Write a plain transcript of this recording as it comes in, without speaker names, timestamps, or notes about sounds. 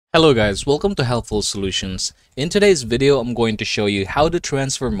Hello guys, welcome to Helpful Solutions. In today's video, I'm going to show you how to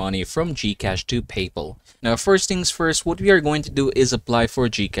transfer money from Gcash to PayPal. Now, first things first, what we are going to do is apply for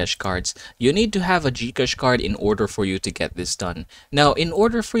Gcash cards. You need to have a Gcash card in order for you to get this done. Now, in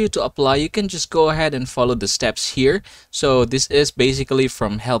order for you to apply, you can just go ahead and follow the steps here. So this is basically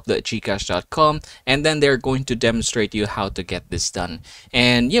from help.gcash.com, and then they're going to demonstrate you how to get this done.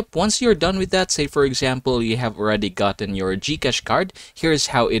 And yep, once you're done with that, say for example, you have already gotten your Gcash card, here's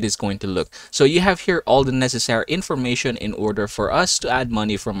how it is going to look. So you have here all the necessary information in order for us to add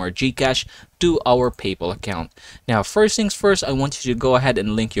money from our Gcash to our PayPal account. Now, first things first, I want you to go ahead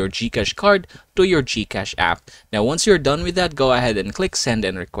and link your Gcash card to your Gcash app. Now, once you're done with that, go ahead and click send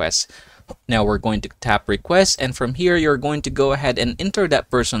and request. Now we're going to tap request, and from here you're going to go ahead and enter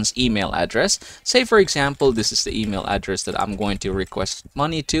that person's email address. Say for example, this is the email address that I'm going to request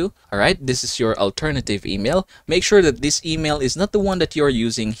money to. Alright, this is your alternative email. Make sure that this email is not the one that you're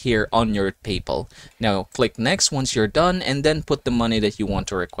using here on your PayPal. Now click next once you're done, and then put the money that you want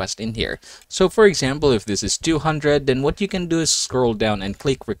to request in here. So for example, if this is 200, then what you can do is scroll down and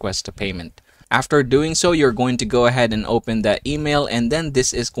click request a payment. After doing so, you're going to go ahead and open that email, and then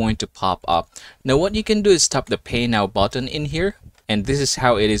this is going to pop up. Now what you can do is tap the pay now button in here, and this is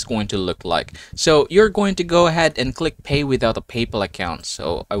how it is going to look like. So you're going to go ahead and click pay without a PayPal account.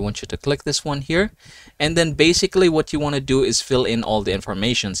 So I want you to click this one here, and then basically what you want to do is fill in all the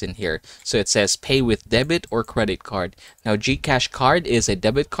informations in here. So it says pay with debit or credit card. Now Gcash card is a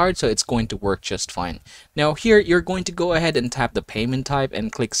debit card, so it's going to work just fine. Now here you're going to go ahead and tap the payment type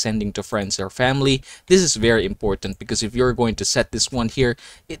and click sending to friends or family. This is very important because if you're going to set this one here,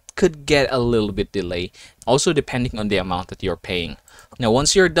 it could get a little bit delay, also depending on the amount that you're paying. Now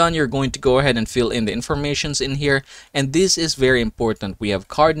once you're done, you're going to go ahead and fill in the informations in here, and this is very important. We have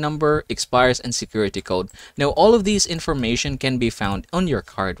card number, expires, and security code. Now all of these information can be found on your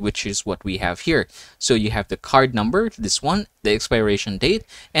card, which is what we have here. So you have the card number, this one, the expiration date,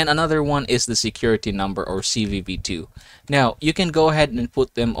 and another one is the security number or CVV2. Now you can go ahead and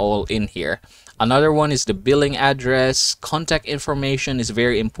put them all in here. Another one is the billing address. Contact information is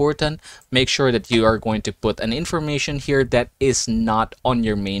very important. Make sure that you are going to put an information here that is not on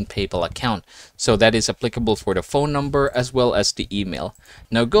your main PayPal account. So that is applicable for the phone number as well as the email.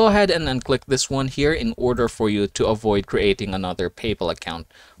 Now go ahead and unclick this one here in order for you to avoid creating another PayPal account.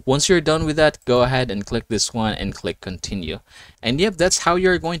 Once you're done with that, go ahead and click this one and click continue. And yep, that's how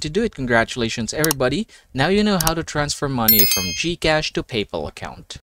you're going to do it. Congratulations everybody. Now you know how to transfer money from Gcash to PayPal account.